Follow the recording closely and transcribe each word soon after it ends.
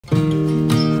I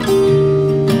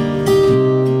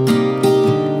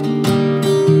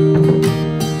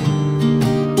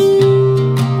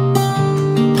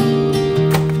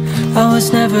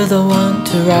was never the one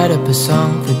to write up a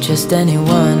song for just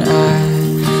anyone.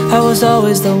 I was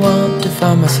always the one to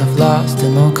find myself lost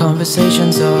in all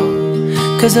conversations.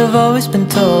 Oh, 'cause I've always been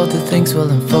told that things will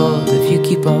unfold if you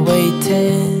keep on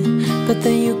waiting. But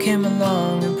then you came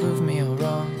along and proved me all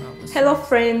wrong. Hello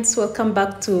friends, welcome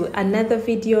back to another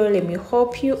video. Let me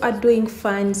hope you are doing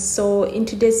fine. So in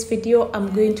today's video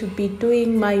I'm going to be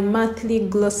doing my monthly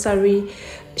glossary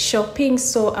shopping.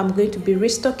 So I'm going to be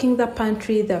restocking the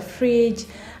pantry, the fridge,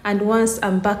 and once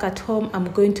I'm back at home I'm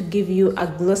going to give you a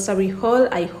glossary haul.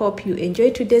 I hope you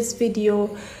enjoy today's video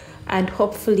and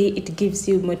hopefully it gives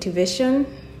you motivation.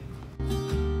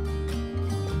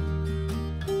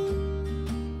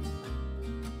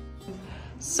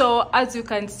 So as you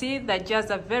can see, the jars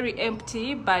are very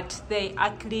empty, but they are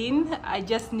clean. I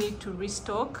just need to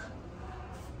restock.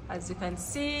 As you can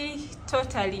see,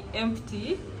 totally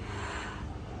empty.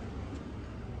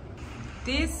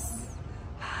 These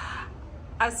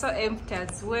are so empty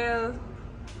as well.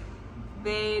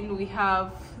 Then we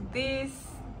have this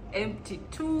empty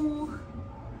too.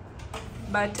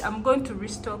 But I'm going to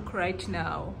restock right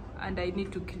now, and I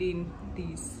need to clean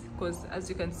these because as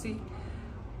you can see,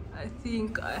 I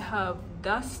think I have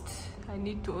dust. I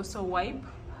need to also wipe.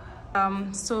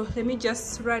 So let me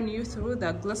just run you through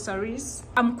the glossaries.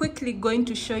 I'm quickly going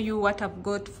to show you what I've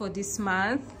got for this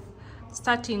month.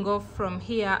 Starting off from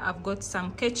here, I've got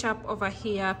some ketchup over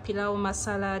here, pilau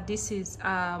masala. This is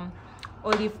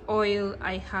olive oil.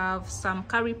 I have some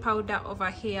curry powder over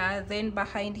here. Then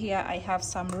behind here I have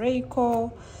some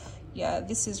Reiko. Yeah,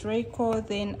 this is Reiko.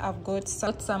 Then I've got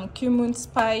some cumin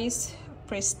spice,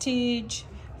 Prestige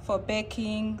for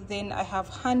baking. Then I have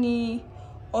honey,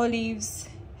 olives.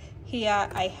 Here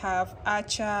I have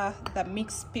acha, the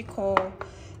mixed pickle.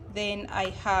 Then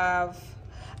I have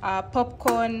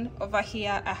popcorn. Over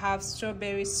here I have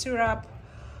strawberry syrup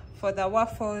for the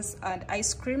waffles and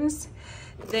ice creams.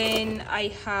 Then I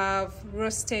have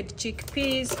roasted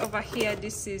chickpeas over here.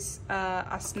 This is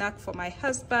a snack for my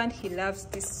husband. He loves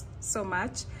this so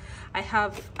much. I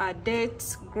have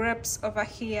dates, grapes over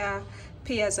here,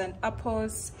 pears and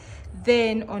apples.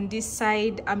 Then on this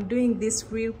side, I'm doing this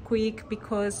real quick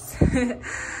because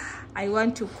I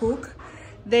want to cook.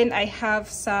 Then I have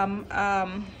some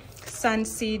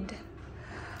sunseed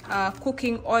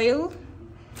cooking oil.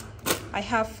 I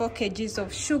have 4 kgs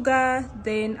of sugar.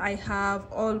 Then I have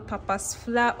all-purpose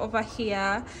flour over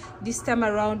here. This time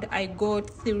around I got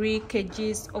 3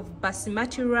 kgs of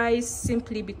basmati rice,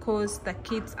 simply because the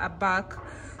kids are back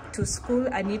to school.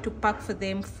 I need to pack for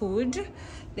them food.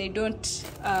 They don't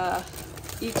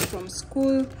eat from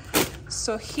school.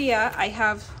 So here I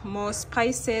have more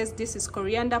spices. This is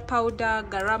coriander powder,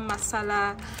 garam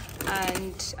masala,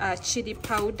 and chili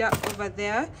powder over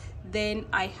there. Then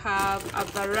I have a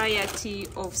variety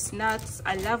of snacks.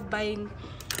 I love buying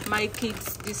my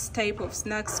kids this type of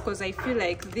snacks because I feel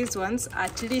like these ones are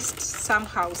at least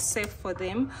somehow safe for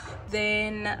them.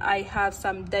 Then I have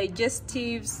some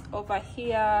digestives over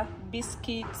here,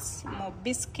 biscuits, more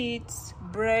biscuits,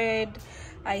 bread.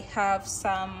 I have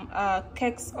some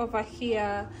cakes over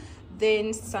here.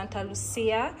 Then Santa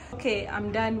Lucia. Okay,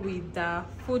 I'm done with the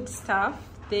food stuff.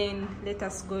 Then let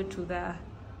us go to the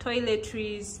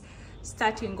toiletries.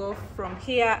 Starting off from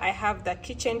here, I have the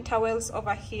kitchen towels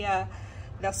over here.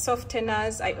 The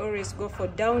softeners, I always go for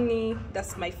Downy.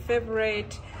 That's my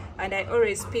favorite. And I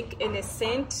always pick any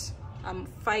scent. I'm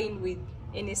fine with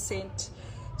any scent.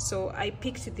 So I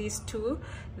picked these two.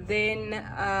 Then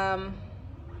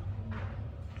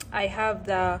I have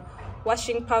the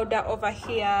washing powder over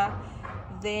here.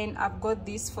 Then I've got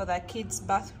this for the kids'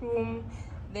 bathroom.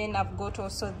 Then I've got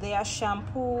also their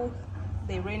shampoo.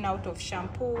 They ran out of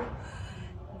shampoo.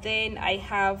 Then I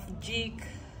have Jig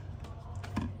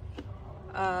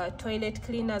toilet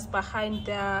cleaners behind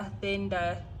there. Then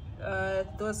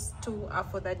those two are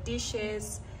for the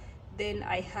dishes. Then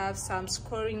I have some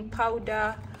scoring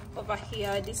powder over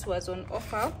here. This was on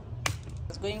offer. I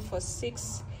was going for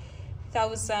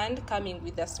 6,000, coming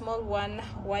with a small one.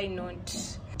 Why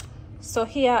not? So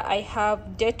here I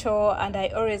have Dettol, and I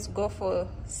always go for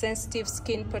sensitive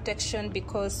skin protection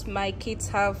because my kids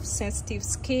have sensitive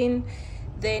skin.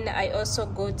 Then I also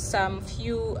got some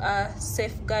few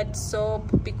Safeguard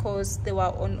soap because they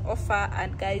were on offer,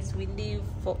 and guys, we live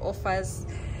for offers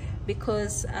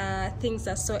because things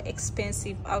are so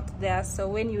expensive out there. So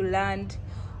when you land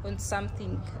on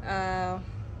something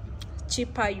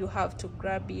cheaper, you have to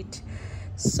grab it.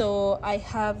 So I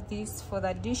have this for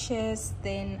the dishes,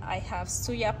 then I have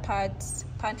suya pads,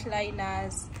 pant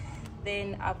liners,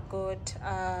 then I've got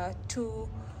 2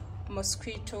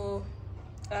 mosquito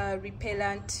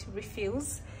repellent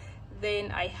refills,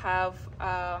 then I have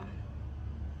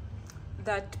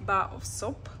that bar of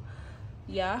soap,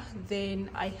 yeah,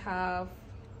 then I have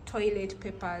toilet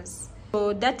papers.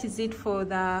 So that is it for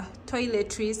the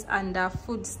toiletries and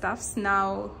foodstuffs.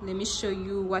 Now let me show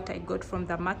you what I got from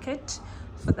the market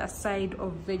for the side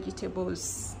of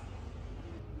vegetables.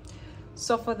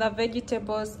 So for the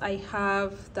vegetables, I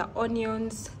have the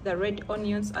onions, the red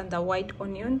onions and the white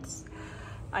onions.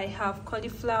 I have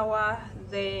cauliflower,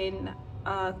 then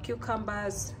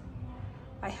cucumbers.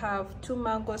 I have 2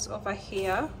 mangoes over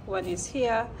here, one is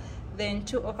here, then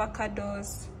 2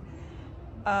 avocados,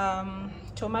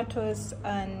 tomatoes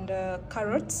and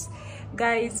carrots.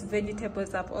 Guys,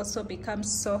 vegetables have also become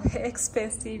so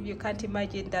expensive. You can't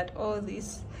imagine that all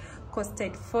this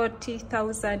costed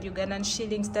 40,000 Ugandan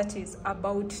shillings. That is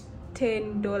about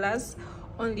 $10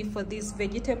 only for these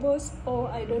vegetables. Oh,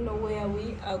 I don't know where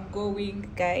we are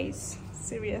going, guys,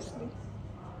 seriously.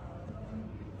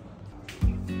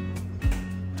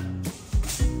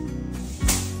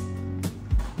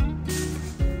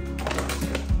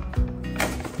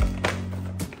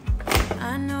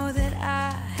 I know that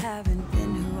I haven't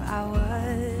been who I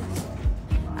was.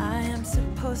 I am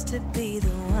supposed to be the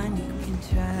one you can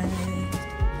trust.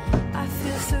 I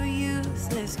feel so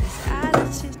useless cause I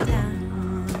let you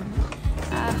down.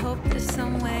 I hope there's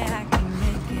some way I can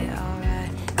make it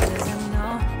alright, cause I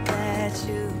know that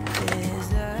you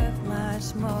deserve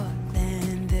much more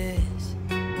than this.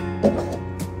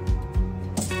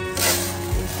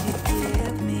 If you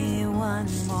give me one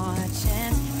more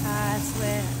chance, I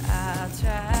swear I'll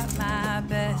try my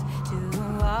best to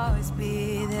always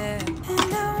be there.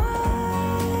 And I want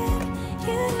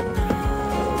you to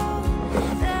know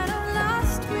that I'm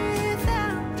lost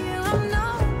without you. I'm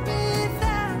not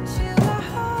without you. I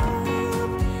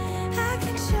hope I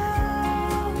can show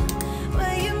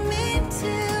what you mean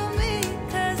to me,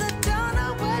 cause I don't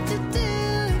know what to do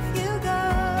if you go.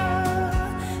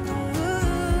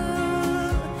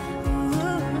 Ooh,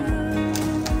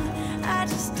 I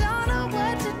just don't know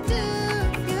what to do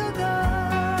if you go.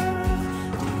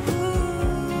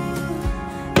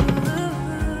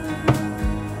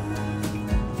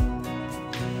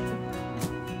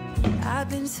 I've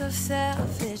been so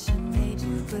selfish and made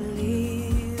you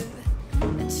believe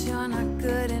that you're not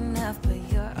good enough, but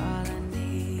you're all I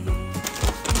need.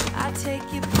 I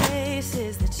take you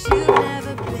places that you've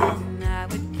never been. I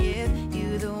would give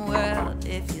you the world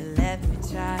if you let me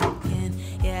try again.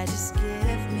 Yeah, just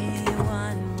give me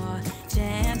one more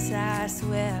chance. I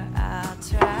swear I'll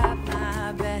try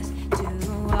my best to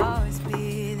always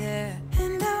be there.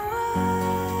 And I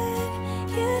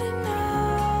want you to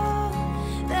know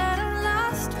that I'm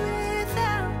lost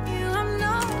without you. I'm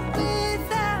not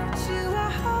without you. I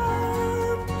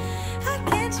hope I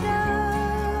can show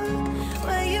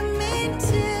what you mean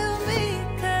to me,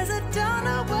 cause I don't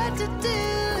know what to do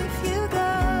if you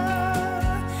go.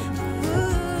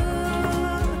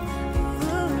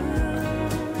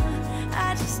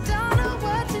 I just don't know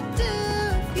what to do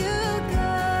if you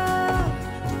go.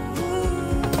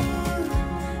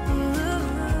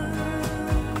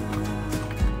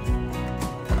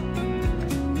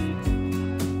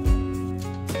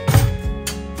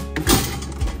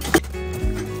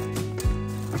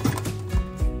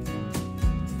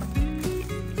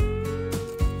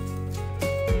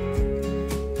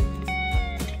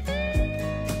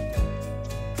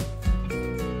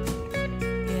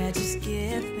 Yeah, just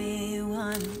give me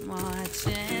one more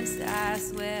chance. I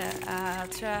swear I'll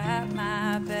try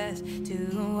my best to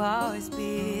always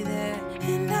be there.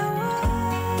 And I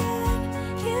want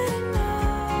you to know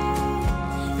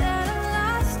that I'm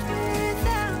lost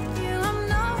without you. I'm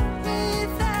not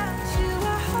without you.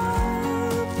 I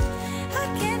hope I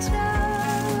can show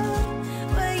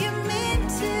what you mean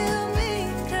to me,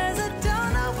 cause I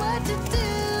don't know what to do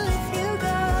if you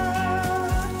go.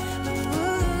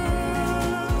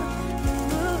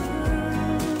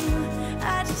 I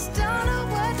just don't know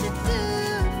what to do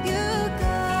if you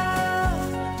go.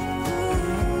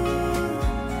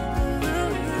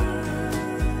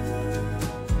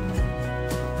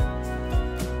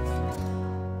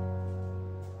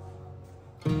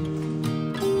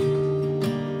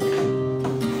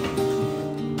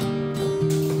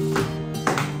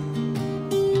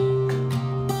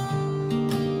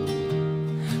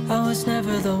 I was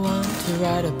never the one to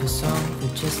write up a song for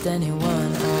just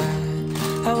anyone.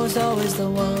 I was always the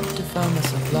one to find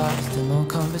myself lost in long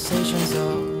conversations.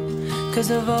 Oh, 'Cause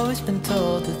I've always been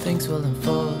told that things will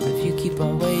unfold if you keep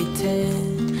on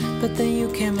waiting. But then you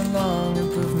came along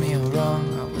and proved me all wrong.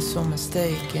 I was so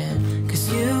mistaken. 'Cause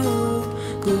you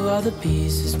glue all the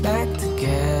pieces back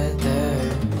together.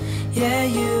 Yeah,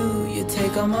 you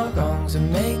take all my wrongs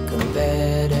and make them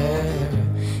better.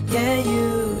 Yeah,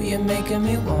 you're making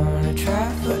me wanna try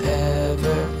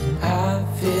forever. And I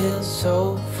feel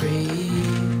so free,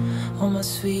 oh my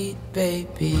sweet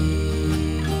baby.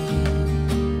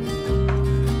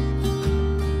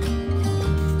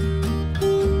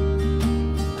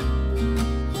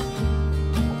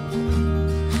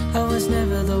 I was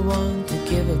never the one to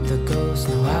give up the ghost.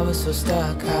 No, I was so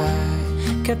stuck. I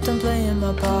kept on playing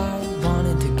my part,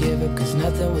 wanted to give up 'cause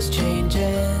nothing was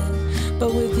changing. But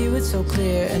with you it's so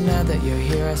clear, and now that you're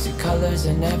here I see colors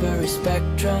in every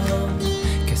spectrum.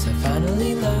 Guess I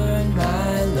finally learned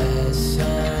my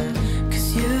lesson. 'Cause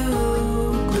you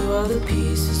glue all the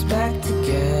pieces back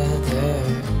together.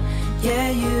 Yeah,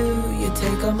 you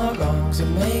take all my wrongs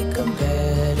and make them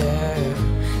better.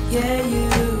 Yeah,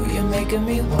 you're making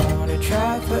me wanna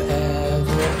try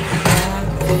forever. I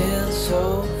feel so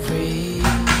free,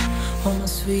 oh my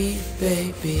sweet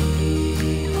baby.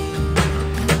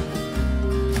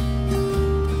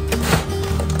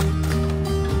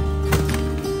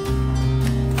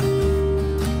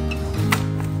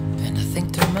 And I think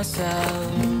to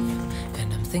myself, and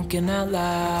I'm thinking out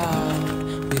loud,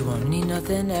 we won't need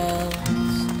nothing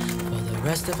else for the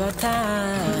rest of our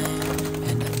time.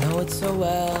 And I know it so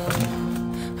well,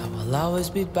 I will always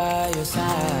be by your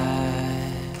side.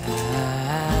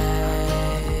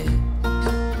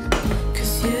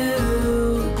 'Cause you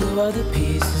glue all the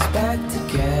pieces back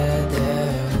together.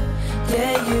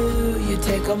 Yeah, you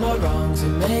take all my wrongs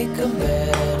and make them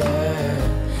better.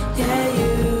 Yeah,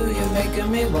 you're making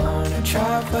me wanna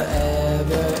try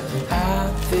forever. And I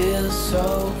feel so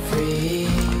free,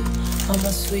 oh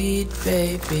my sweet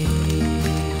baby.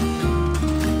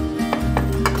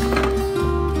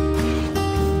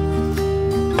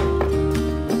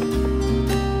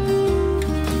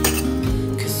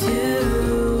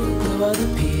 All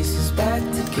the pieces back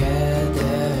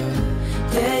together.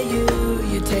 Yeah,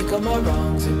 you take all my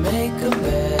wrongs and make them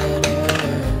better.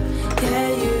 Yeah,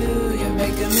 you're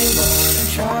making me wanna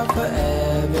try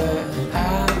forever. And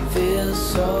I feel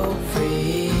so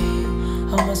free,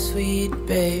 oh my sweet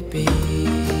baby.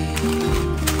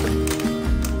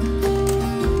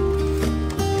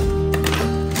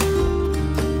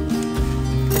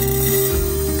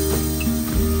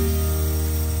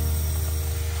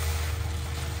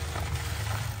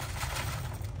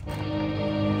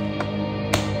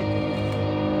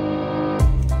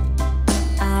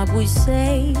 We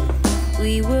say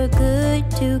we were good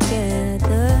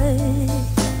together.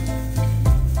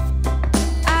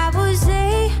 I would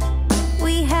say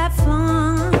we had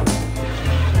fun,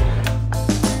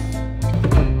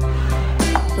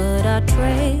 but our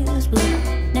trails will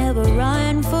never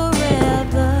run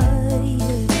forever.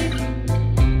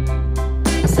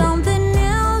 Something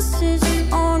else is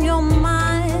on your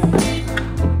mind,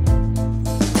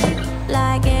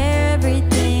 like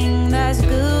everything that's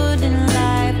good in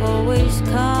life always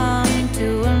come to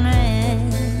an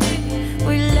end.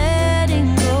 We're letting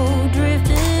go,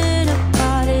 drifting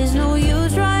apart. There's no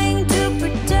use trying to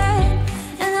pretend.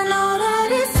 And I know that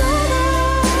it's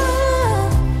sudden,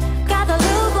 got the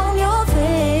look on your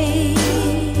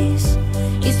face.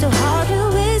 It's too hard to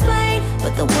explain,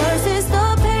 but the words